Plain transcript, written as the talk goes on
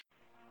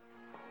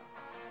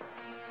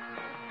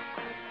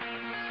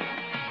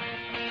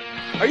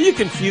Are you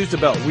confused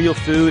about real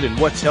food and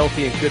what's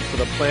healthy and good for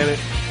the planet?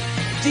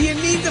 Do you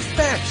need the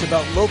facts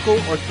about local,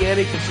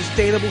 organic, and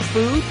sustainable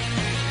food?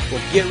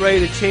 Well, get ready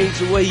to change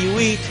the way you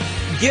eat.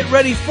 Get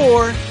ready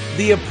for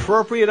The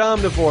Appropriate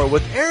Omnivore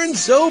with Aaron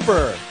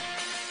Zober.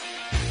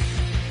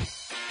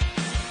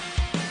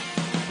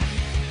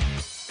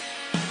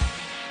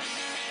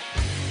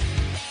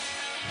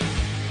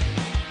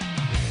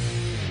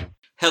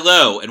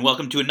 Hello, and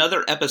welcome to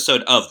another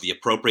episode of The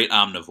Appropriate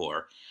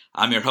Omnivore.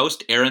 I'm your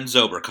host, Aaron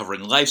Zober,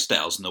 covering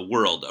lifestyles in the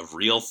world of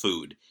real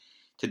food.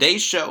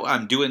 Today's show,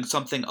 I'm doing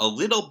something a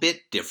little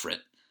bit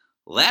different.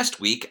 Last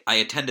week, I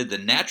attended the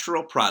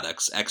Natural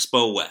Products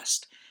Expo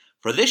West.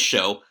 For this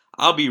show,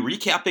 I'll be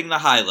recapping the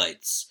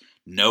highlights.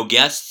 No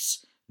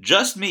guests,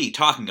 just me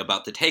talking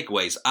about the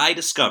takeaways I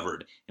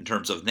discovered in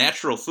terms of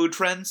natural food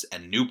trends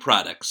and new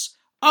products.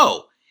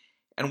 Oh,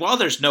 and while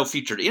there's no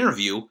featured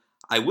interview,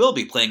 I will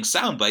be playing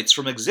sound bites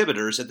from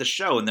exhibitors at the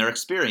show and their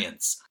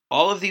experience.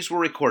 All of these were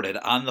recorded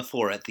on the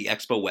floor at the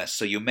Expo West,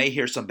 so you may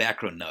hear some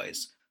background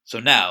noise. So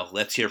now,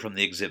 let's hear from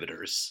the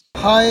exhibitors.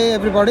 Hi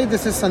everybody,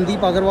 this is Sandeep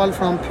Agarwal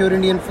from Pure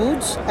Indian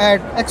Foods at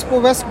Expo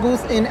West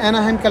booth in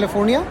Anaheim,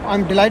 California.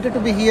 I'm delighted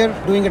to be here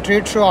doing a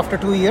trade show after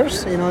 2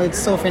 years. It's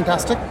so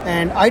fantastic.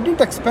 And I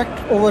didn't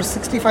expect over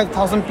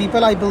 65,000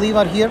 people, I believe,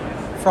 are here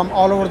from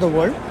all over the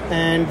world.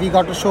 And we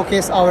got to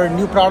showcase our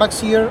new products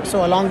here.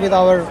 So along with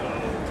our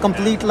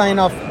complete line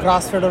of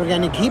grass-fed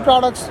organic ghee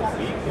products,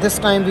 this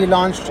time we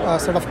launched a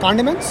set of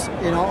condiments,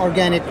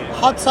 organic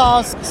hot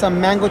sauce,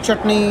 some mango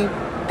chutney,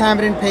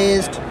 tamarind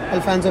paste,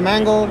 Alfonso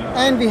mango,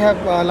 and we have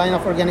a line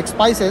of organic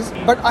spices.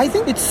 But I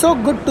think it's so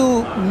good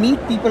to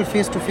meet people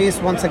face to face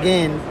once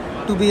again,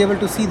 to be able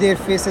to see their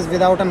faces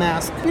without a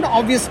mask.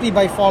 Obviously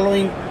by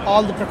following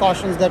all the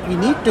precautions that we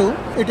need to,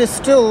 it is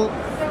still,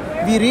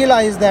 we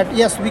realize that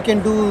yes, we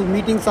can do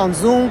meetings on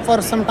Zoom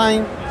for some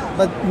time,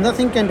 but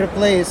nothing can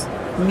replace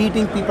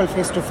meeting people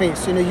face to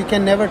face. You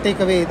can never take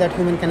away that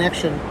human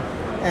connection.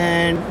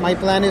 And my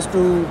plan is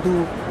to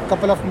do a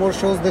couple of more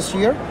shows this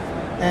year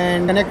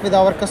and connect with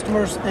our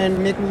customers and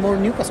make more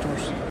new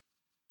customers.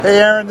 Hey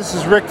Aaron, this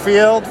is Rick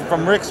Field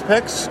from Rick's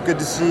Picks. Good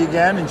to see you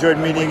again. Enjoyed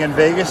meeting in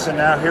Vegas, and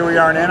now here we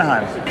are in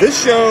Anaheim. This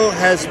show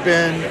has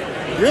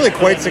been really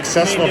quite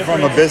successful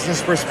from a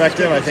business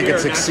perspective. I think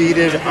it's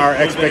exceeded our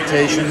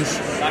expectations.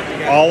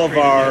 All of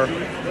our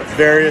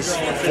various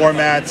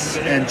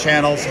formats and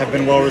channels have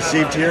been well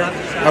received here.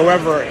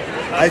 However,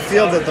 I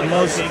feel that the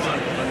most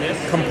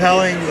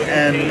compelling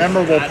and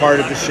memorable part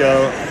of the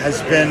show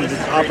has been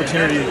the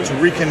opportunity to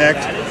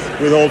reconnect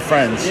with old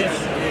friends.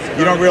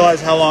 You don't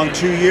realize how long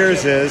 2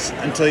 years is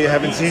until you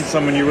haven't seen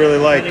someone you really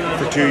like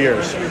for 2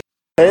 years.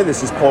 Hey,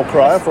 this is Paul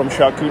Cryer from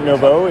Charcuterie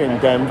Nouveau in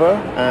Denver,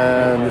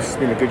 and this has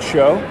been a good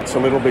show. It's a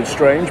little bit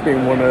strange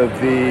being one of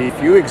the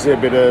few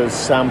exhibitors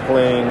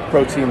sampling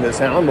protein that's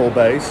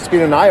animal-based. It's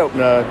been an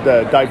eye-opener,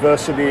 the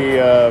diversity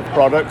of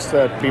products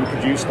that have been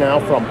produced now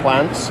from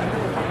plants,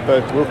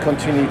 but we'll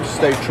continue to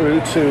stay true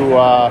to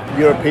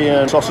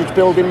European sausage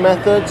building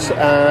methods,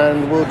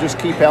 and we'll just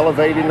keep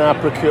elevating our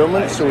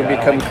procurement so we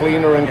become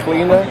cleaner and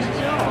cleaner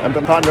and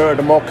partner at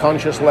a more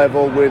conscious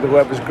level with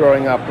whoever's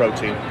growing our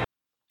protein.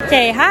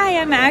 Okay, hi,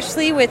 I'm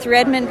Ashley with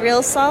Redmond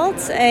Real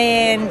Salt,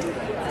 and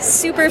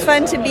super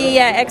fun to be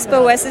at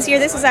Expo West this year.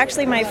 This is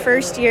actually my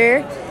first year,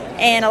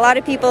 and a lot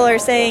of people are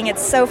saying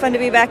it's so fun to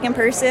be back in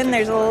person.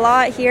 There's a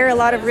lot here, a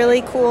lot of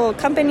really cool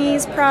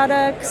companies,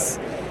 products.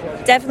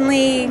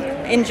 Definitely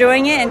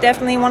enjoying it and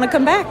definitely want to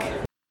come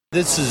back.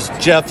 This is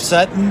Jeff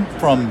Sutton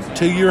from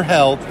To Your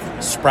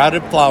Health,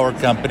 Sprouted Flour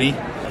Company.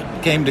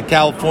 Came to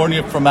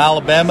California from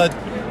Alabama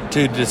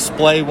to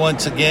display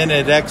once again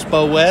at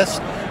Expo West,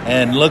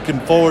 and looking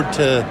forward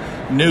to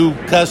new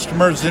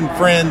customers and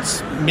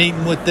friends,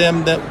 meeting with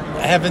them that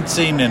I haven't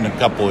seen in a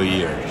couple of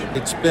years.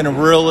 It's been a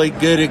really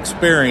good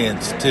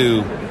experience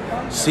to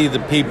see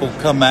the people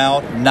come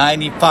out.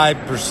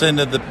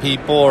 95% of the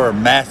people are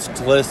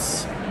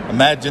maskless.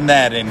 Imagine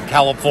that in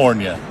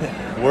California.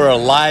 We're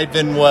alive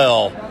and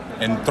well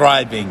and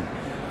thriving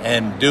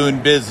and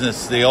doing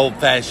business the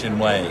old-fashioned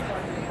way.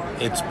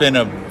 It's been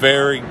a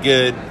very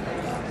good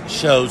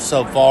show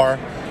so far,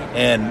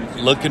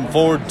 and looking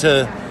forward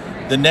to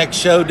the next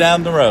show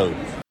down the road.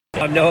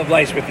 I'm Noah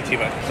Bleish with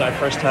Utiba. It's our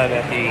first time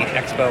at the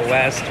Expo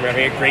West. We're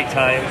having a great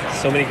time.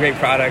 So many great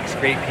products,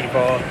 great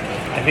people.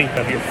 I think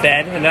if you're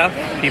fed enough,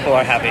 people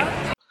are happy.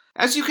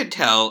 As you can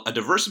tell, a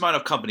diverse amount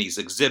of companies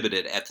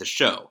exhibited at the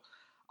show.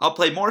 I'll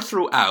play more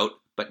throughout,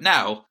 but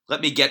now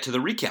let me get to the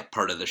recap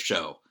part of the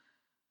show.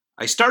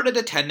 I started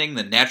attending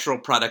the Natural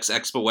Products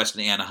Expo West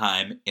in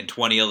Anaheim in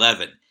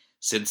 2011.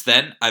 Since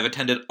then, I've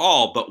attended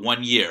all but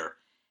 1 year.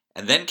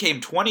 And then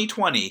came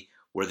 2020,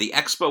 where the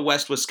Expo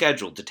West was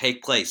scheduled to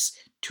take place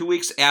 2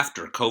 weeks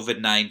after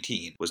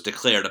COVID-19 was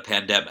declared a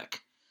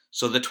pandemic.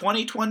 So the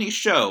 2020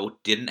 show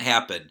didn't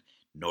happen,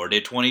 nor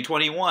did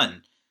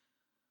 2021.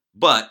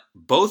 But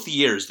both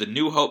years the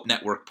New Hope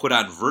Network put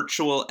on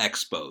virtual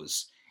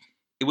expos.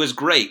 It was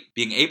great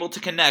being able to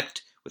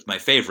connect with my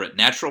favorite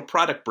natural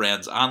product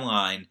brands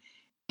online,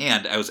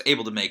 and I was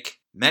able to make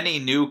many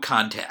new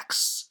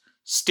contacts.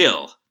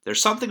 Still,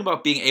 there's something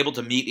about being able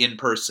to meet in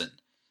person.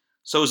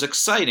 So it was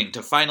exciting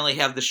to finally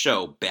have the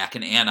show back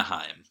in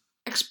Anaheim.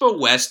 Expo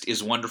West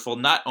is wonderful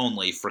not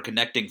only for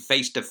connecting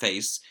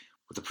face-to-face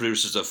with the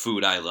producers of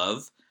food I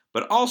love,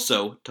 but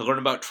also to learn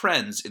about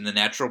trends in the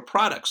natural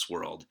products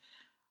world.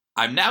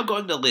 I'm now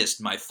going to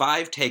list my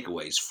 5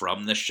 takeaways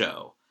from the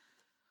show.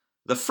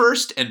 The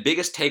first and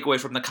biggest takeaway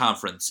from the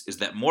conference is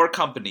that more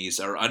companies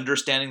are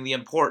understanding the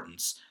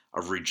importance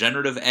of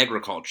regenerative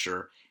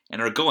agriculture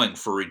and are going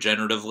for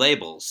regenerative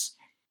labels.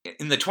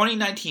 In the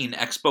 2019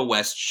 Expo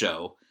West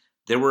show,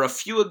 there were a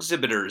few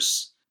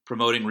exhibitors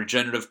promoting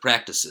regenerative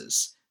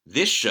practices.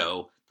 This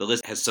show, the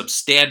list has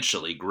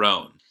substantially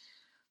grown.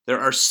 There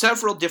are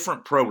several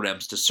different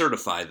programs to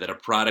certify that a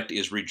product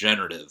is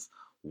regenerative.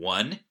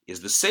 One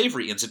is the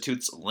Savory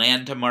Institute's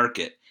Land to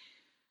Market.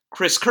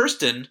 Chris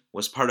Kirsten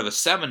was part of a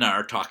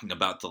seminar talking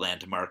about the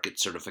Land to Market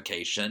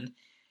certification,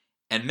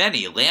 and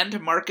many Land to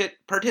Market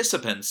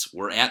participants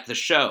were at the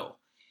show.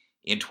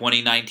 In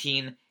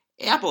 2019,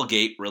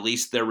 Applegate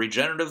released their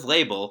regenerative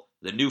label,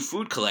 The New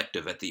Food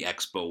Collective, at the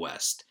Expo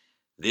West.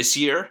 This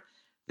year,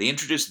 they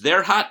introduced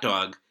their hot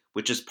dog,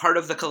 which is part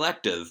of the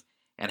collective,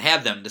 and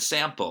had them to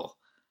sample.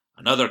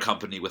 Another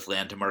company with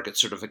Land to Market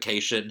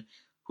certification,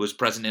 who was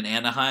present in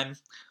Anaheim,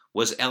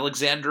 was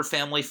Alexander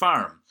Family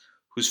Farm,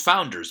 whose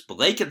founders,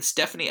 Blake and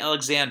Stephanie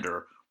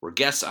Alexander, were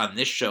guests on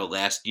this show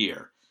last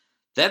year.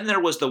 Then there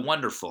was the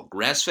wonderful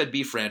grass-fed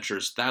beef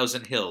ranchers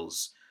Thousand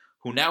Hills,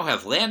 who now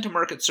have Land to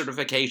Market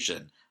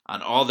certification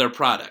on all their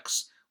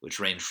products, which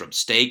range from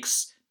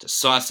steaks to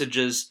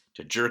sausages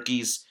to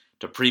jerkies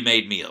to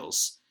pre-made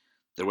meals.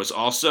 There was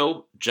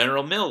also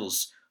General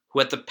Mills,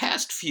 who at the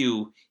past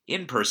few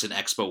in-person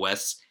Expo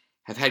Wests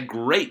have had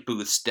great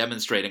booths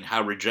demonstrating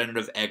how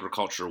regenerative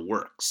agriculture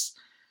works.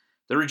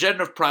 The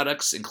regenerative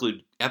products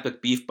include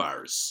Epic Beef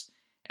Bars.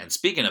 And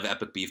speaking of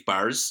Epic Beef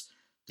Bars,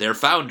 their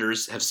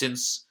founders have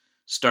since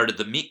started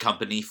the meat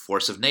company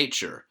Force of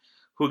Nature,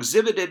 who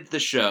exhibited the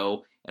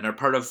show and are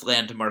part of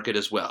Land to Market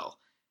as well.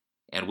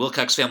 And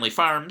Wilcox Family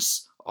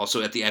Farms,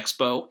 also at the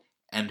expo,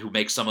 and who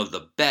make some of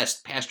the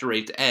best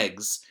pasture-raised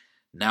eggs,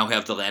 now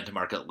have the Land to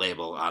Market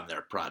label on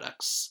their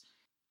products.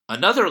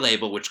 Another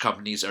label which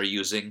companies are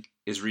using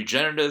is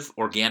Regenerative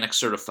Organic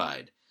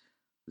Certified.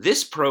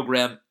 This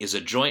program is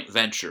a joint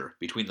venture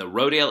between the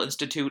Rodale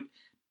Institute,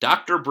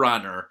 Dr.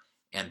 Bronner,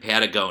 and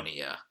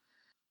Patagonia.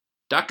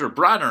 Dr.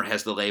 Bronner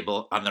has the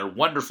label on their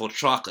wonderful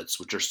chocolates,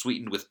 which are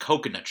sweetened with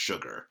coconut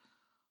sugar.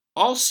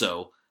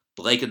 Also,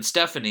 Blake and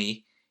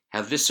Stephanie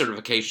have this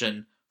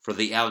certification for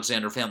the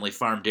Alexander Family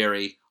Farm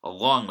Dairy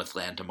along with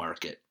Land to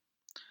Market.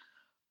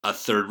 A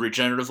third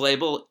regenerative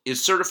label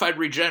is Certified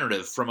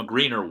Regenerative from a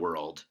Greener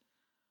World.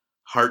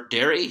 Heart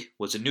Dairy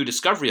was a new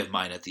discovery of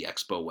mine at the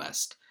Expo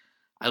West.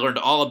 I learned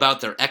all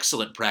about their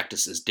excellent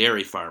practices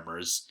dairy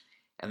farmers,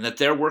 and that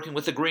they're working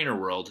with the Greener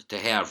World to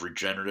have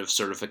regenerative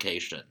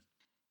certification.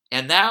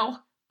 And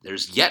now,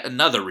 there's yet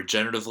another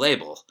regenerative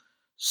label.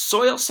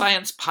 Soil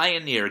science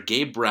pioneer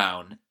Gabe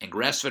Brown and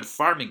grass-fed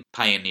farming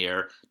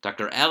pioneer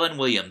Dr. Alan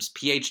Williams,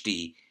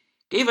 Ph.D.,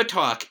 gave a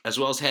talk as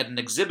well as had an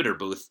exhibitor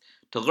booth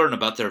to learn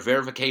about their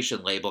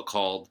verification label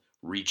called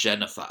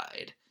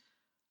Regenified.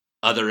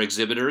 Other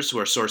exhibitors who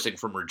are sourcing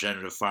from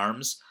regenerative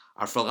farms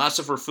are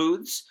Philosopher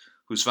Foods,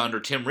 whose founder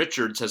Tim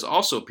Richards has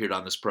also appeared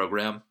on this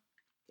program,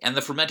 and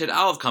the fermented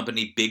olive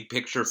company Big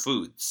Picture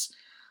Foods.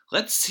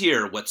 Let's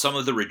hear what some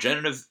of the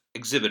regenerative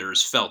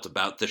exhibitors felt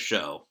about the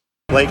show.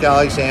 Blake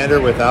Alexander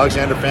with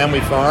Alexander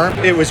Family Farm.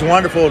 It was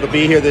wonderful to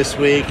be here this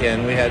week,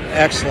 and we had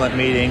excellent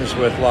meetings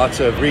with lots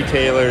of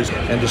retailers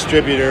and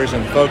distributors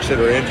and folks that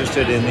are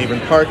interested in even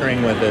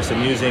partnering with us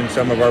and using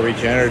some of our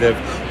regenerative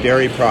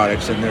dairy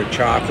products in their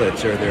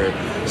chocolates or their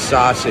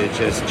sausage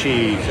as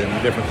cheese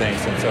and different things.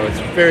 And so it's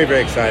very,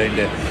 very exciting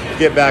to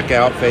get back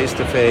out face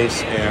to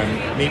face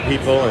and meet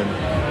people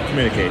and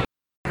communicate.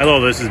 Hello,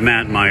 this is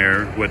Matt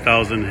Meyer with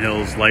Thousand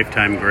Hills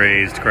Lifetime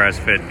Grazed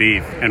Grass-Fed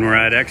Beef, and we're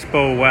at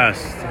Expo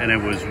West, and it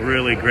was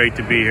really great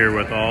to be here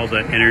with all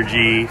the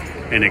energy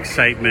and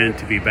excitement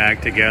to be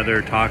back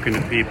together, talking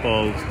to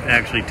people,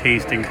 actually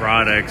tasting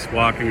products,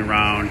 walking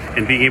around,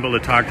 and being able to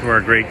talk to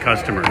our great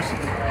customers.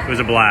 It was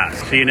a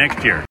blast. See you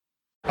next year.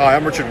 Hi,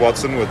 I'm Richard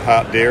Watson with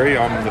Heart Dairy.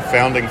 I'm the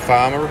founding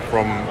farmer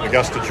from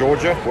Augusta,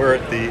 Georgia. We're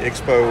at the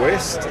Expo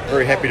West.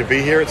 Very happy to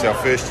be here. It's our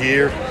first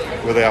year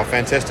with our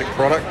fantastic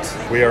product.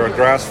 We are a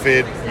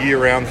grass-fed,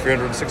 year-round,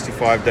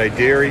 365-day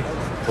dairy,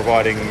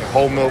 providing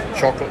whole milk,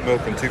 chocolate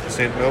milk, and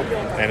 2% milk.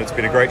 And it's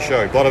been a great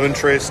show. A lot of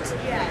interest,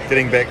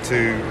 getting back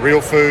to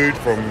real food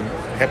from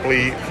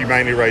happily,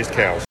 humanely raised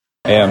cows.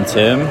 Hey, I'm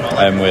Tim.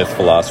 I'm with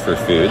Philosopher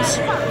Foods.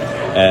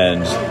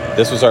 And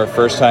this was our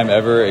first time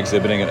ever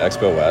exhibiting at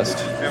Expo West,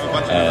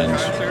 and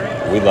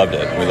we loved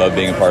it. We love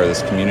being a part of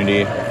this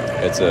community.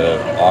 It's an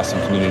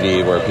awesome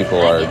community where people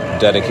are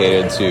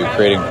dedicated to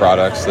creating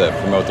products that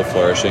promote the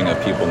flourishing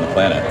of people on the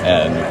planet.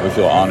 And we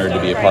feel honored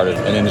to be a part of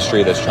an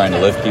industry that's trying to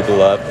lift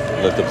people up,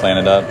 lift the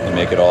planet up, and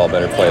make it all a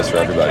better place for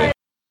everybody.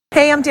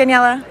 Hey, I'm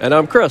Daniela. And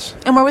I'm Chris.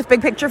 And we're with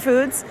Big Picture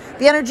Foods.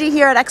 The energy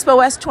here at Expo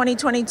West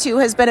 2022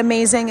 has been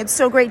amazing. It's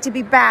so great to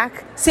be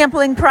back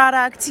sampling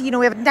product. We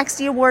have a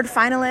Nexty Award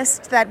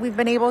finalist that we've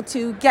been able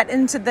to get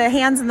into the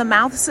hands and the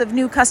mouths of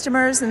new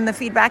customers, and the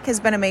feedback has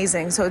been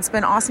amazing. So it's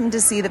been awesome to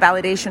see the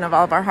validation of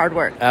all of our hard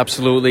work.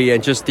 Absolutely.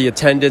 And just the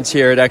attendance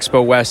here at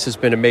Expo West has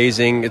been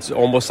amazing. It's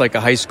almost like a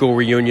high school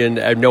reunion.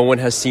 No one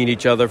has seen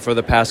each other for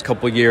the past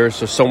couple of years.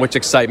 So much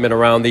excitement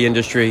around the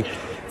industry.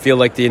 Feel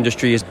like the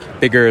industry is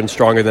bigger and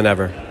stronger than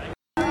ever.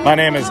 My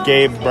name is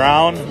Gabe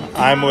Brown.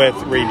 I'm with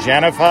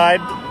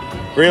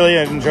Regenified. Really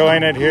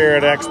enjoying it here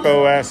at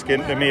Expo West,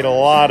 getting to meet a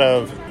lot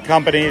of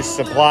companies,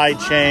 supply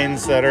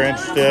chains that are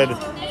interested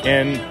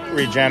in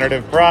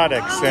regenerative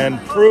products and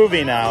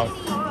proving out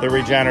the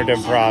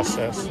regenerative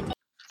process.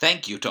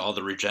 Thank you to all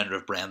the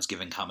regenerative brands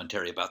giving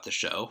commentary about the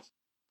show.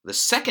 The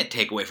second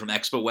takeaway from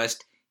Expo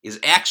West is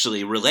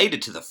actually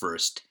related to the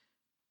first.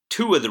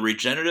 Two of the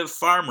regenerative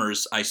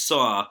farmers I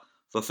saw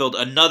fulfilled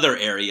another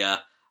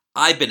area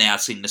I've been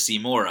asking to see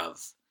more of.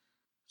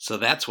 So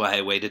that's why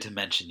I waited to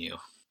mention you.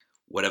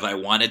 What have I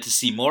wanted to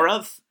see more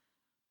of?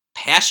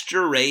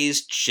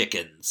 Pasture-raised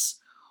chickens.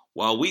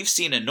 While we've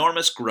seen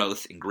enormous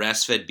growth in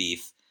grass-fed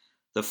beef,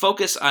 the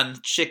focus on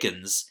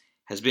chickens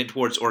has been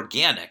towards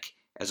organic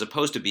as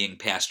opposed to being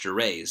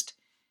pasture-raised.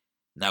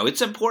 Now,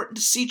 it's important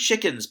to see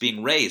chickens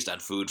being raised on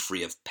food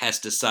free of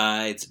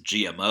pesticides and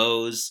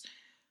GMOs,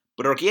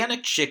 but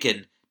organic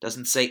chicken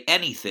doesn't say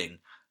anything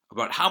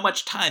about how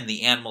much time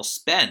the animals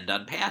spend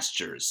on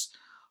pastures.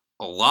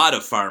 A lot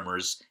of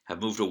farmers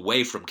have moved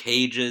away from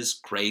cages,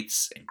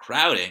 crates, and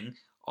crowding,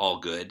 all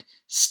good.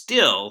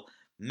 Still,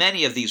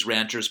 many of these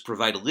ranchers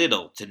provide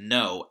little to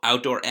no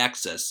outdoor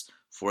access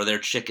for their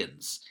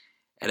chickens.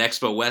 At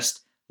Expo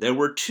West, there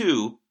were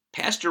two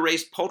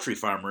pasture-raised poultry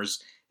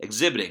farmers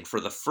exhibiting for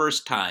the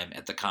first time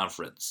at the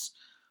conference.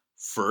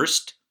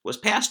 First was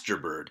Pasture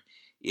Bird.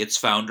 Its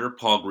founder,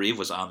 Paul Grieve,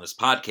 was on this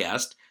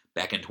podcast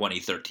back in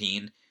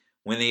 2013,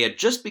 when they had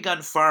just begun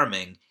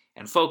farming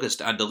and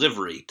focused on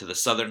delivery to the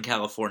Southern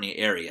California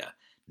area.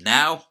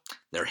 Now,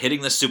 they're hitting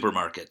the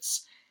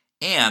supermarkets.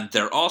 And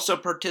they're also a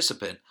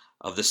participant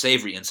of the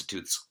Savory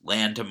Institute's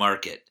Land to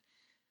Market.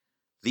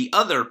 The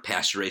other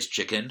pasture-raised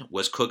chicken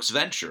was Cook's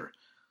Venture.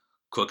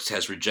 Cook's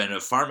has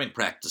regenerative farming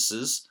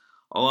practices,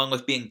 along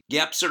with being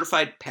GAP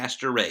certified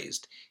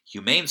pasture-raised,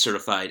 humane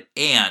certified,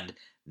 and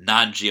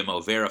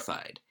non-GMO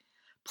verified.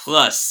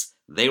 Plus,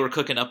 they were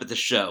cooking up at the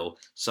show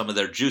some of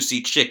their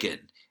juicy chicken,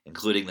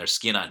 including their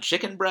skin-on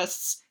chicken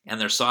breasts and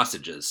their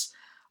sausages.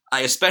 I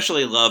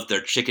especially love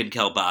their chicken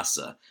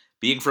kielbasa.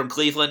 Being from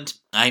Cleveland,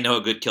 I know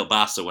a good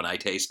kielbasa when I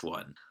taste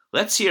one.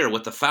 Let's hear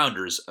what the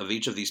founders of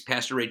each of these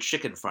pasture-raised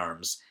chicken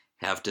farms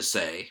have to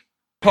say.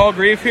 Paul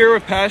Grieve here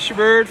with Pasture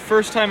Bird,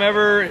 first time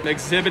ever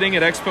exhibiting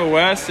at Expo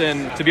West,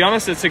 and to be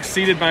honest, it's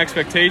exceeded my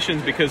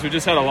expectations because we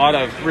just had a lot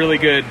of really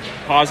good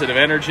positive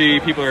energy.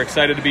 People are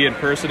excited to be in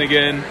person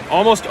again.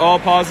 Almost all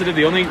positive.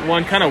 The only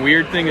one kind of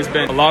weird thing has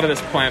been a lot of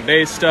this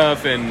plant-based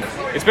stuff, and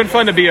it's been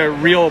fun to be a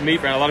real meat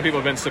brand. A lot of people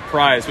have been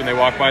surprised when they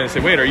walk by and say,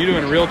 wait, are you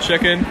doing real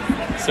chicken?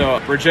 So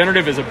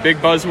regenerative is a big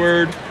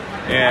buzzword,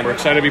 and we're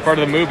excited to be part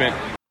of the movement.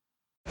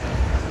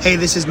 Hey,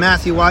 this is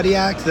Matthew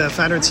Wadiak, the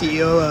founder and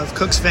CEO of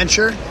Cook's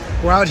Venture.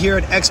 We're out here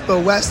at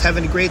Expo West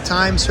having a great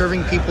time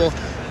serving people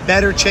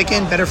better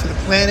chicken, better for the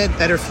planet,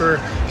 better for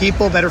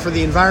people, better for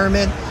the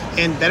environment,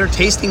 and better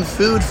tasting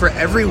food for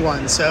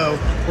everyone. So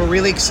we're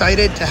really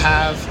excited to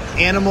have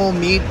animal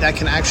meat that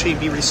can actually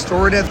be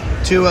restorative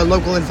to a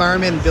local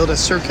environment and build a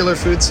circular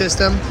food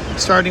system,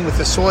 starting with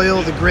the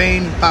soil, the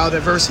grain,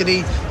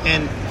 biodiversity,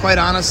 and quite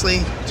honestly,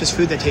 just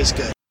food that tastes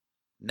good.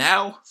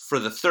 Now for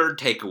the third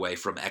takeaway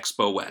from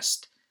Expo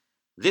West.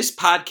 This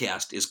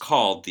podcast is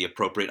called The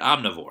Appropriate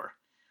Omnivore.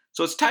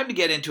 So it's time to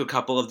get into a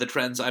couple of the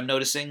trends I'm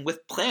noticing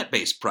with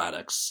plant-based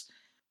products.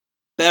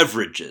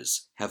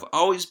 Beverages have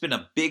always been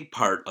a big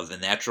part of the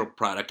Natural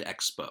Product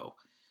Expo.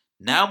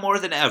 Now more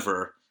than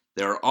ever,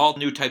 there are all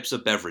new types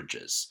of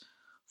beverages.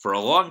 For a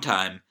long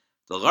time,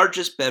 the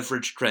largest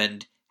beverage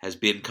trend has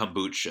been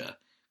kombucha.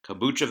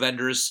 Kombucha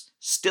vendors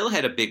still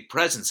had a big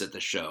presence at the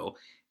show,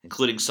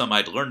 including some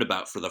I'd learned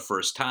about for the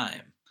first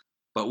time.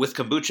 But with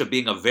kombucha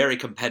being a very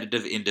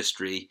competitive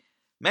industry,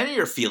 many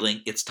are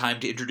feeling it's time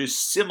to introduce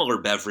similar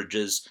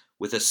beverages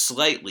with a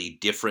slightly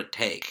different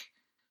take.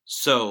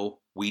 So,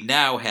 we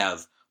now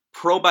have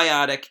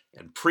probiotic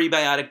and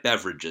prebiotic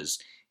beverages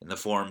in the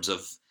forms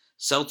of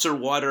seltzer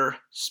water,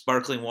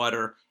 sparkling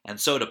water, and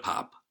soda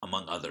pop,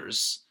 among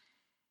others.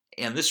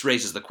 And this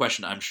raises the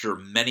question I'm sure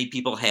many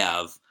people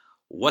have,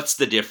 what's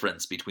the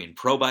difference between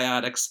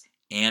probiotics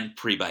and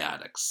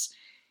prebiotics?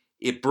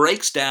 It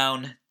breaks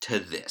down to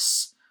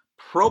this.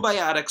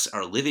 Probiotics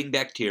are living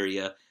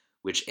bacteria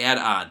which add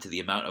on to the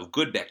amount of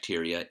good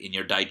bacteria in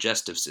your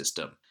digestive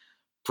system.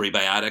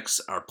 Prebiotics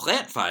are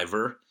plant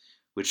fiber,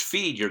 which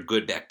feed your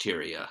good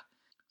bacteria.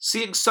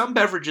 Seeing some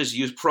beverages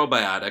use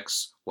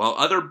probiotics, while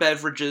other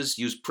beverages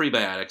use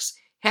prebiotics,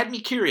 had me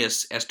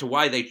curious as to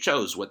why they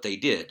chose what they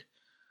did.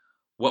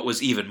 What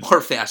was even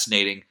more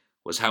fascinating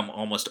was how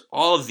almost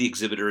all of the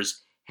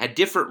exhibitors had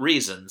different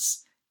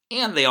reasons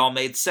and they all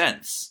made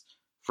sense.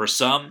 For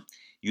some,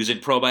 using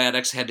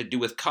probiotics had to do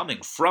with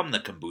coming from the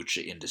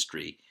kombucha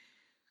industry.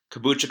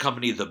 Kombucha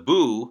company The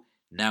Boo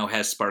now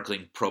has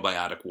sparkling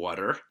probiotic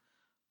water.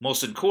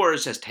 Molson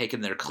Coors has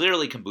taken their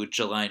Clearly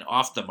kombucha line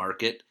off the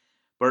market,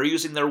 but are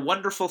using their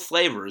wonderful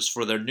flavors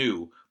for their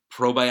new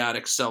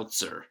probiotic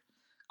seltzer.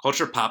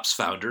 Culture Pop's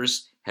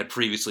founders had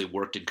previously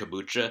worked in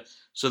kombucha,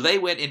 so they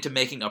went into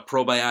making a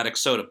probiotic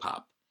soda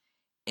pop.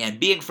 And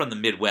being from the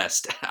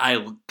Midwest,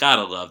 I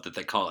gotta love that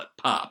they call it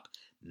pop,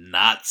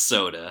 not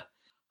soda.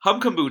 Hum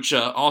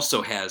Kombucha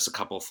also has a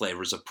couple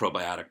flavors of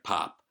probiotic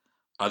pop.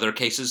 Other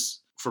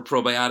cases for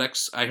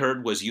probiotics, I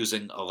heard, was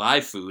using a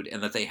live food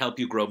and that they help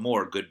you grow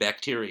more good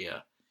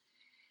bacteria.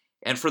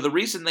 And for the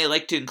reason they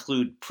like to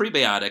include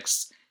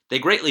prebiotics, they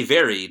greatly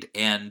varied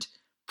and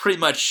pretty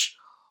much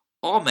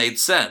all made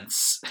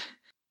sense.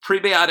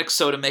 Prebiotic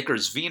soda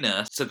makers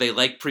Vina said they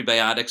like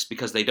prebiotics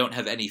because they don't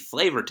have any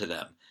flavor to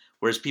them,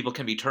 whereas people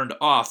can be turned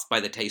off by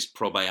the taste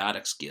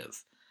probiotics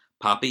give.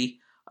 Poppy,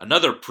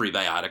 another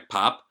prebiotic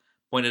pop,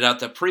 pointed out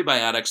that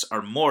prebiotics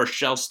are more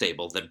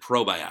shelf-stable than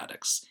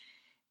probiotics.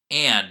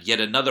 And yet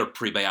another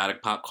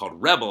prebiotic pop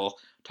called Rebel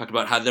talked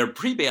about how their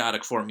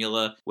prebiotic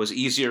formula was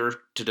easier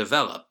to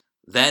develop.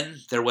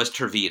 Then there was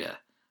Tervita.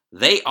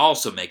 They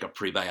also make a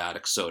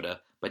prebiotic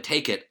soda, but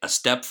take it a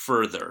step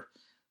further.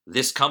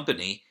 This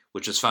company,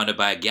 which was founded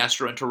by a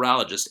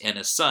gastroenterologist and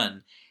his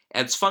son,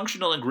 adds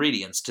functional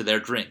ingredients to their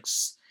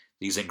drinks.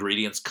 These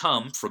ingredients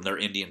come from their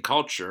Indian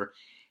culture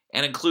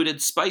and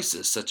included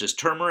spices such as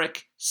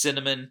turmeric,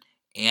 cinnamon,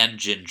 and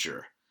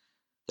ginger.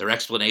 Their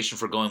explanation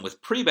for going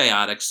with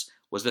prebiotics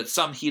was that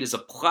some heat is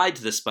applied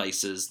to the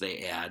spices they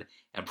add,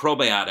 and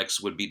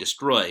probiotics would be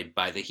destroyed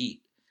by the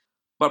heat.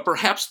 But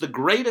perhaps the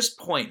greatest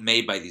point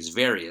made by these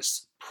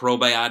various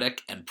probiotic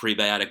and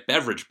prebiotic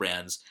beverage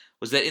brands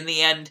was that in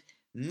the end,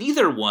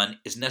 neither one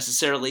is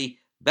necessarily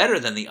better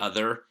than the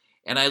other,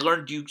 and I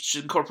learned you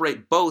should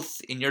incorporate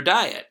both in your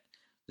diet.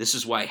 This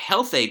is why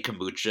Health Aid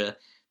Kombucha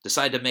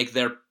decided to make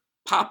their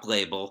pop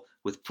label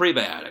with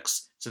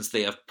prebiotics, since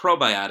they have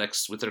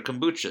probiotics with their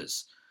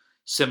kombuchas.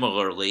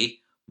 Similarly,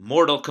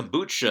 Mortal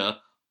Kombucha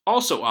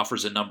also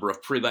offers a number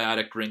of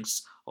prebiotic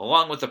drinks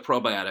along with the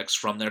probiotics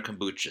from their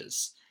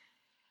kombuchas.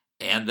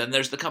 And then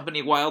there's the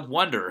company Wild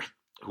Wonder,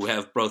 who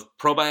have both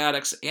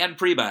probiotics and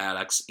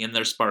prebiotics in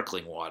their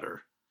sparkling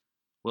water.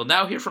 We'll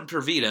now hear from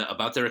Tervita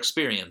about their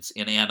experience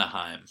in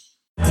Anaheim.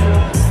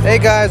 Hey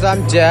guys,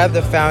 I'm Jeb,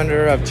 the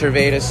founder of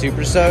Tervita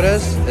Super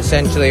Sodas.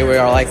 Essentially, we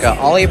are like a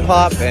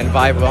Olipop and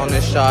Vibe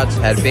Wellness Shots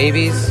had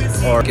babies,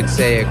 or you could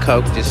say a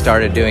Coke just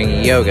started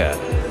doing yoga.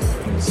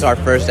 It's our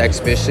first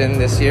exhibition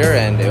this year,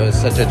 and it was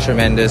such a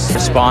tremendous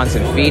response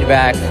and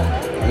feedback.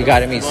 We got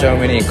to meet so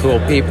many cool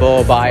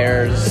people,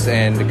 buyers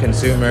and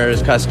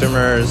consumers,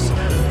 customers,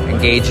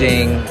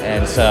 engaging,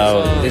 and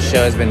so this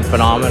show has been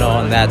phenomenal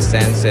in that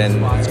sense,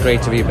 and it's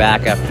great to be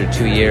back after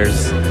 2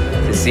 years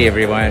to see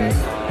everyone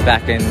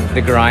back in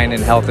the grind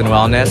in health and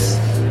wellness.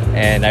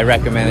 And I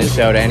recommend this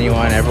show to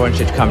anyone. Everyone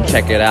should come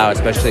check it out,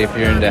 especially if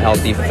you're into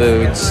healthy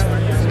foods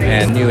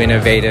and new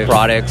innovative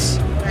products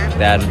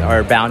that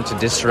are bound to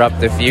disrupt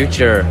the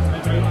future.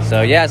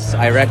 So yes,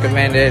 I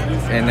recommend it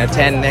and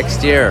attend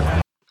next year.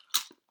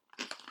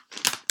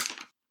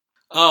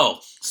 Oh,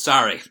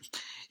 sorry.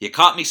 You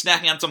caught me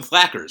snacking on some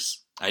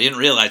Flackers. I didn't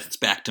realize it's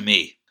back to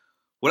me.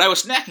 What I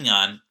was snacking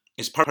on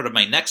is part of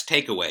my next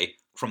takeaway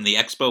from the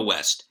Expo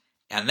West,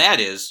 and that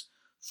is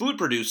food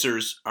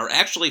producers are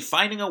actually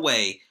finding a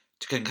way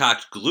to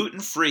concoct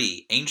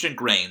gluten-free ancient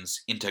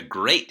grains into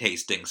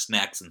great-tasting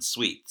snacks and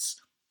sweets.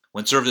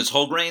 When served as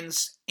whole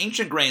grains,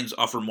 ancient grains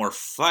offer more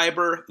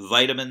fiber,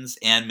 vitamins,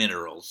 and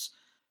minerals.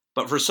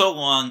 But for so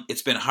long,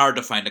 it's been hard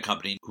to find a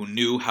company who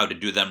knew how to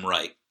do them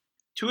right.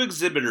 2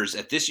 exhibitors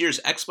at this year's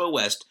Expo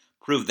West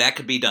proved that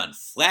could be done.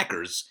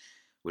 Flackers,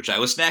 which I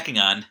was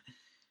snacking on,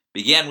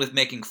 began with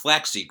making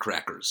flaxseed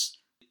crackers.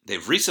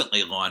 They've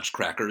recently launched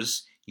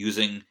crackers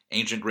using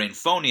ancient grain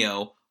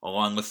fonio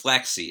along with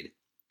flaxseed.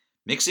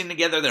 Mixing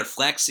together their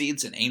flax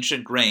seeds and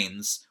ancient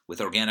grains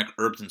with organic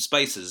herbs and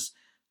spices,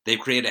 they've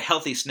created a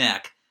healthy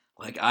snack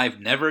like I've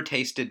never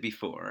tasted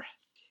before.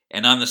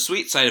 And on the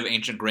sweet side of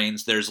ancient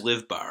grains, there's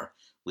Live Bar.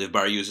 Live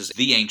Bar uses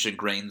the ancient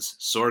grains,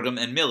 sorghum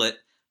and millet,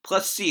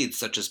 plus seeds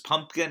such as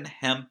pumpkin,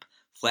 hemp,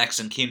 flax,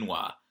 and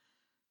quinoa.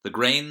 The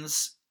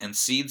grains and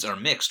seeds are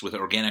mixed with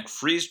organic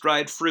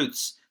freeze-dried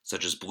fruits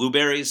such as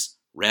blueberries,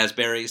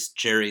 raspberries,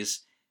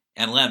 cherries,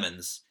 and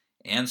lemons,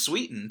 and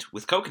sweetened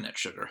with coconut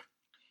sugar.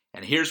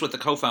 And here's what the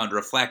co-founder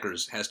of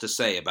Flackers has to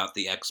say about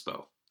the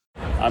expo.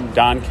 I'm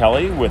Don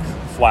Kelly with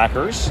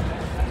Flackers.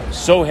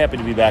 So happy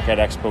to be back at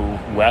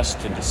Expo West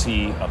and to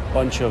see a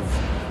bunch of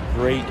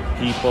great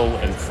people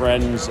and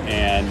friends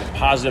and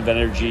positive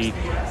energy,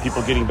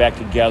 people getting back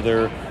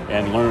together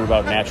and learning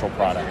about natural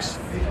products.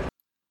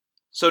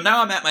 So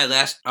now I'm at my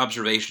last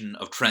observation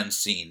of trends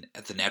seen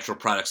at the Natural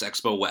Products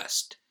Expo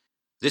West.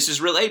 This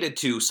is related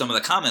to some of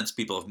the comments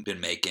people have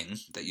been making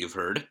that you've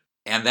heard,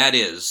 and that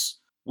is,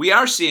 we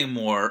are seeing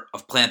more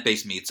of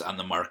plant-based meats on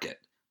the market,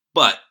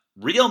 but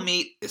real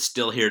meat is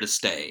still here to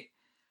stay.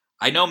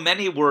 I know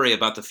many worry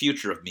about the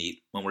future of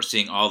meat when we're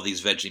seeing all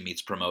these veggie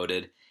meats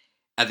promoted.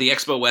 At the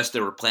Expo West,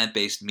 there were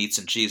plant-based meats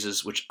and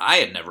cheeses, which I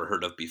had never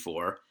heard of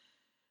before.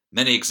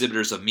 Many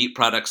exhibitors of meat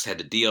products had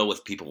to deal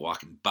with people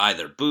walking by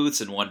their booths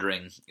and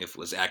wondering if it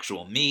was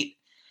actual meat.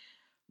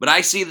 But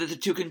I see that the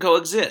two can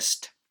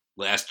coexist.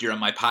 Last year on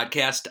my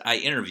podcast, I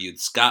interviewed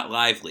Scott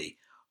Lively,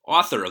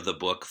 author of the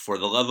book For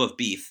the Love of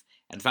Beef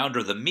and founder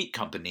of the meat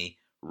company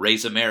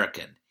Raise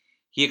American.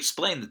 He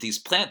explained that these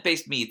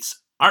plant-based meats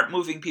aren't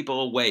moving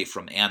people away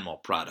from animal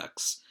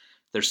products.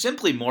 There's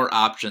simply more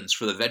options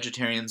for the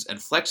vegetarians and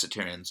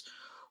flexitarians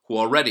who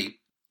already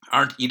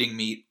aren't eating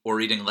meat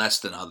or eating less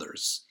than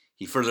others.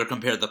 He further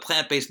compared the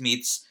plant-based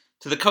meats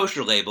to the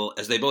kosher label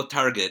as they both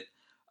target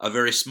a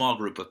very small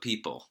group of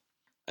people.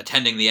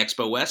 Attending the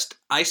Expo West,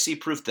 I see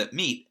proof that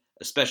meat,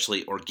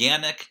 especially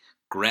organic,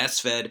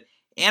 grass-fed,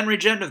 and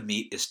regenerative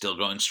meat, is still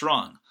going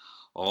strong.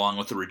 Along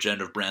with the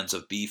regenerative brands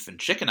of beef and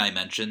chicken I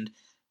mentioned,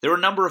 there were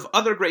a number of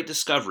other great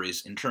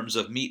discoveries in terms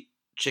of meat,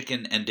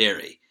 chicken, and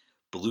dairy.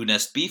 Blue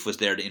Nest Beef was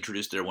there to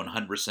introduce their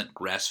 100%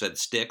 grass-fed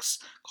sticks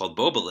called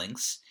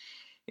Bobolinks.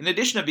 In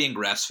addition to being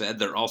grass-fed,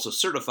 they're also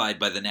certified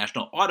by the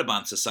National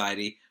Audubon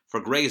Society for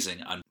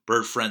grazing on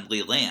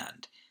bird-friendly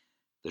land.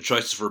 The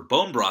choices for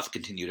bone broth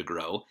continue to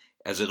grow,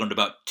 as I learned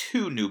about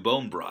 2 new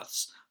bone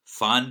broths,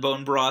 Fawn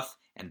Bone Broth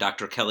and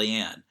Dr.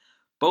 Kellyanne.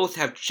 Both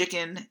have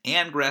chicken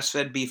and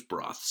grass-fed beef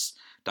broths.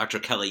 Dr.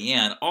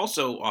 Kellyanne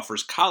also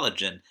offers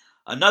collagen,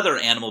 another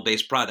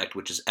animal-based product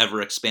which is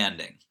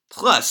ever-expanding.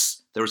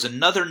 Plus, there was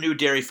another new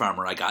dairy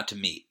farmer I got to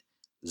meet,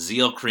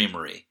 Zeal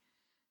Creamery.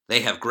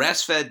 They have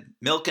grass-fed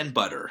milk and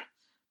butter.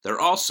 They're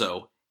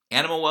also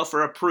animal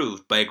welfare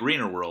approved by A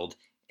Greener World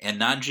and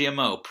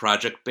non-GMO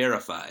Project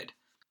Verified.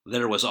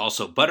 There was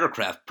also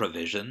Buttercraft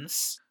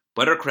Provisions.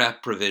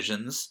 Buttercraft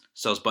Provisions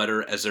sells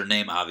butter as their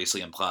name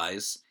obviously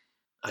implies.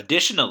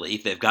 Additionally,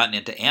 they've gotten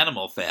into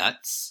animal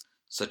fats,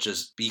 such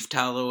as beef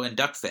tallow and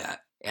duck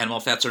fat. Animal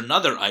fats are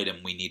another item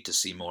we need to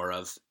see more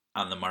of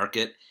on the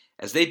market,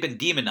 as they've been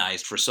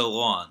demonized for so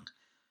long.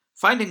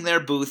 Finding their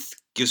booth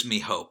gives me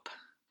hope.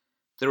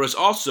 There was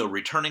also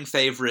returning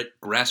favorite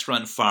Grass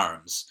Run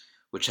Farms,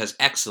 which has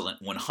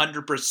excellent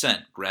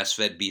 100%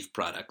 grass-fed beef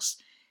products.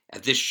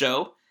 At this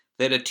show,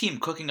 they had a team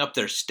cooking up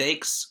their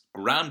steaks,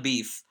 ground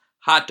beef,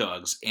 hot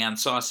dogs, and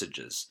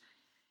sausages.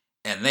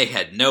 And they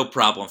had no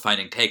problem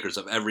finding takers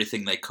of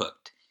everything they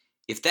cooked.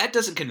 If that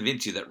doesn't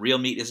convince you that real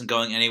meat isn't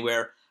going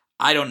anywhere,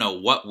 I don't know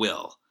what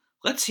will.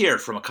 Let's hear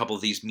from a couple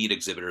of these meat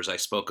exhibitors I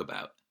spoke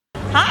about.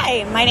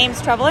 Hi, my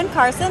name's Trevelyn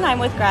Carson. I'm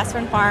with Grass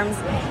Run Farms.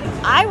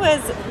 I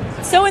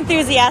was so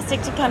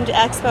enthusiastic to come to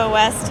Expo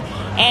West,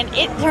 and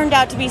it turned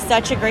out to be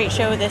such a great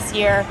show this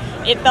year.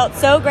 It felt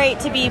so great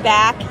to be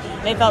back.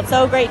 It felt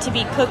so great to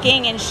be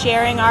cooking and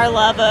sharing our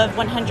love of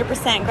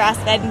 100%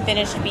 grass-fed and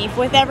finished beef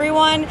with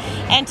everyone,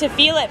 and to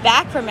feel it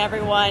back from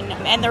everyone.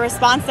 And the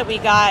response that we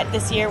got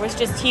this year was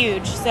just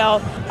huge.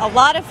 So a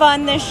lot of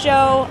fun this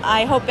show.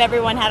 I hope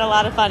everyone had a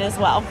lot of fun as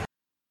well.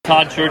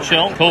 Todd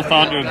Churchill,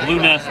 co-founder of Blue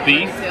Nest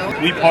Beef.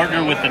 We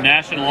partner with the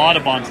National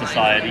Audubon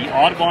Society.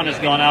 Audubon has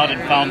gone out and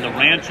found the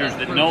ranchers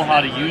that know how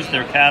to use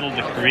their cattle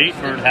to create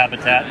bird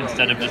habitat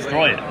instead of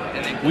destroy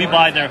it. We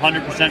buy their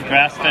 100%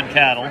 grass-fed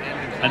cattle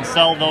and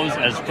sell those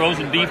as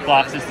frozen beef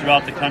boxes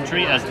throughout the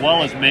country, as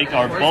well as make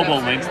our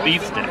Bobolinks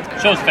beef sticks. The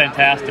show's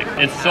fantastic.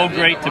 It's so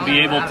great to be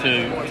able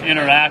to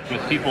interact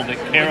with people that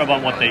care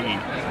about what they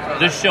eat.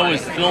 This show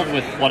is filled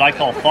with what I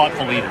call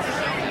thoughtful eaters.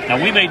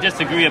 Now, we may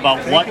disagree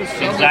about what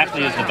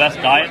exactly is the best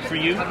diet for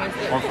you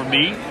or for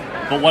me,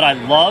 but what I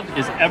love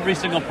is every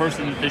single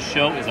person at this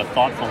show is a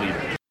thoughtful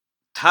eater.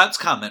 Todd's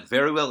comment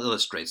very well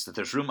illustrates that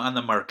there's room on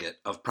the market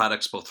of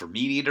products both for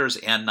meat eaters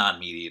and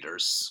non-meat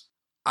eaters.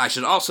 I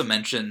should also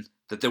mention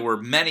that there were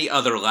many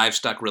other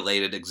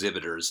livestock-related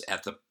exhibitors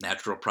at the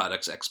Natural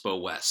Products Expo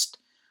West,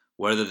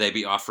 whether they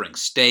be offering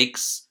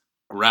steaks,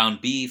 ground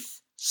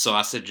beef,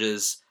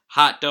 sausages,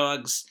 hot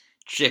dogs,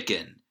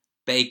 chicken,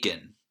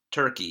 bacon,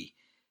 turkey,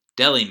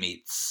 deli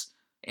meats,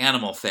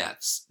 animal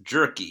fats,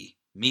 jerky,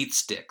 meat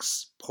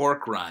sticks,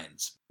 pork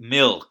rinds,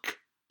 milk,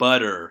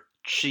 butter,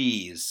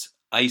 cheese,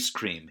 ice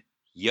cream,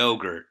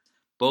 yogurt,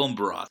 bone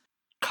broth,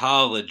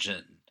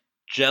 collagen,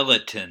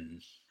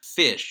 gelatin,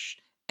 fish,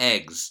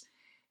 eggs,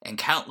 and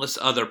countless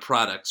other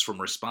products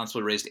from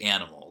responsibly raised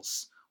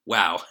animals.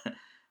 Wow,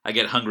 I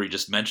get hungry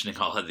just mentioning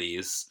all of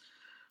these.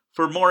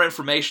 For more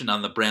information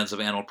on the brands of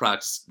animal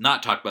products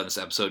not talked about in this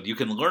episode, you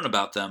can learn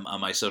about them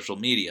on my social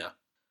media.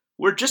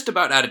 We're just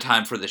about out of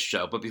time for this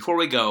show, but before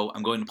we go,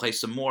 I'm going to play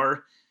some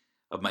more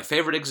of my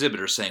favorite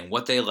exhibitors saying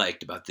what they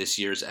liked about this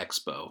year's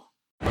expo.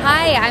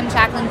 Hi, I'm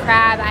Jacqueline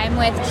Crabb. I'm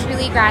with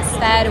Truly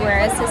Grass-Fed. We're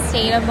a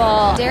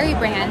sustainable dairy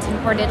brand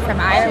imported from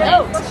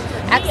Ireland.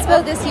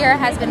 Expo this year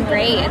has been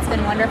great. It's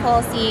been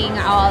wonderful seeing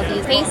all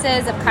these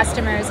faces of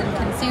customers and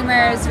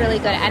consumers, really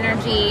good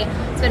energy.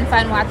 It's been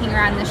fun walking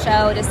around the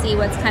show to see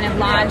what's kind of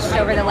launched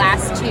over the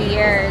last 2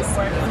 years.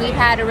 We've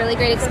had a really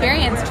great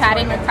experience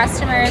chatting with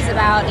customers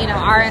about,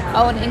 our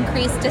own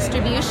increased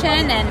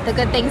distribution and the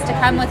good things to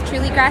come with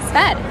Truly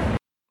Grass-Fed.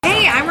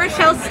 Hey, I'm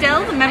Rochelle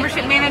Still, the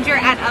membership manager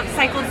at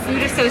Upcycled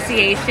Food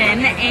Association,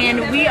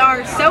 and we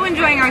are so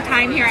enjoying our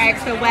time here at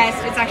Expo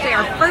West. It's actually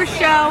our first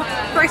show,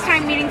 first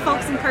time meeting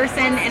folks in person,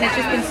 and it's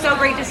just been so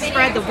great to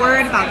spread the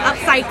word about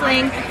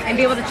upcycling and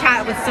be able to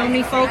chat with so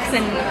many folks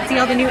and see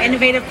all the new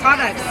innovative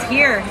products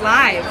here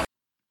live.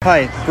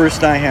 Hi, Bruce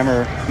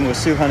Nyhammer with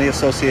Sioux Honey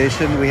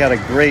Association. We had a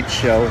great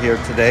show here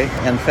today.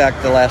 In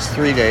fact, the last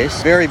 3 days.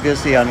 Very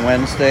busy on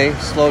Wednesday,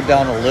 slowed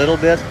down a little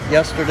bit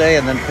yesterday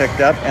and then picked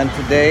up. And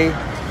today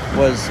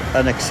was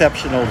an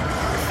exceptional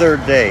third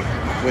day,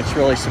 which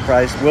really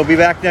surprised. We'll be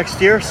back next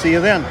year. See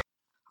you then.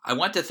 I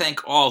want to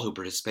thank all who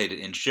participated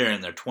in sharing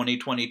their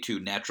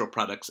 2022 Natural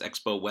Products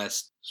Expo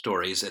West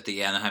stories at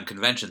the Anaheim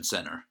Convention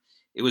Center.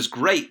 It was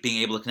great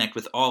being able to connect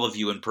with all of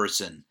you in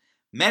person.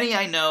 Many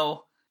I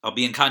know I'll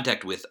be in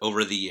contact with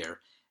over the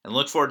year, and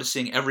look forward to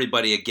seeing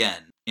everybody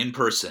again in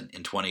person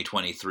in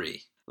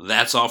 2023.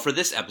 That's all for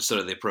this episode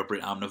of The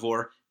Appropriate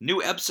Omnivore.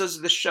 New episodes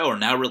of this show are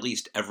now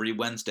released every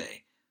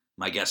Wednesday.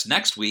 My guest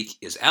next week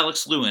is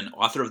Alex Lewin,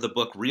 author of the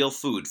book Real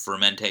Food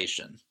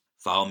Fermentation.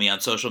 Follow me on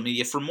social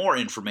media for more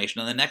information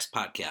on the next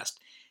podcast.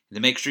 And to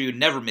make sure you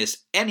never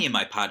miss any of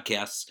my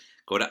podcasts,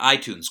 go to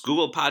iTunes,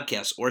 Google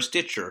Podcasts, or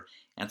Stitcher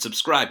and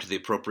subscribe to The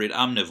Appropriate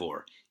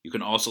Omnivore. You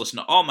can also listen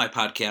to all my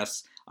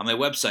podcasts on my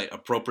website,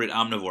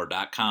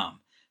 appropriateomnivore.com.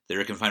 There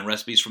you can find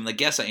recipes from the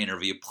guests I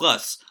interview,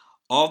 plus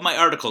all of my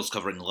articles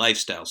covering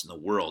lifestyles in the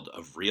world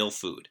of real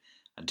food.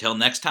 Until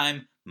next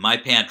time, my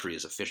pantry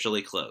is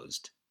officially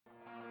closed.